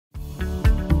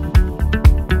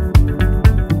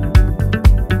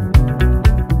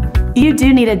You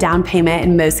do need a down payment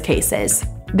in most cases.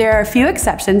 There are a few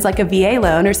exceptions like a VA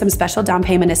loan or some special down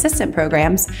payment assistance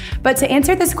programs, but to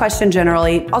answer this question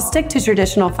generally, I'll stick to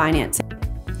traditional financing.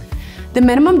 The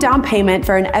minimum down payment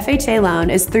for an FHA loan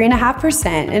is 3.5%,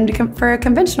 and for a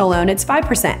conventional loan, it's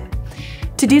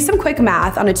 5%. To do some quick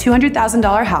math on a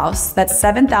 $200,000 house, that's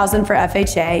 $7,000 for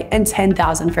FHA and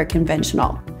 $10,000 for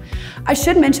conventional. I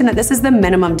should mention that this is the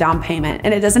minimum down payment,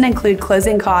 and it doesn't include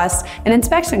closing costs and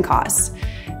inspection costs.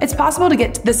 It's possible to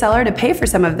get the seller to pay for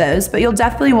some of those, but you'll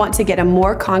definitely want to get a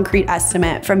more concrete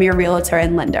estimate from your realtor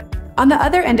and lender. On the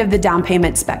other end of the down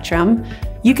payment spectrum,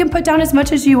 you can put down as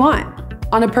much as you want.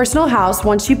 On a personal house,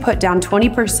 once you put down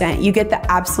 20%, you get the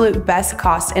absolute best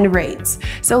cost and rates.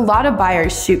 So a lot of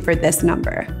buyers shoot for this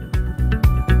number.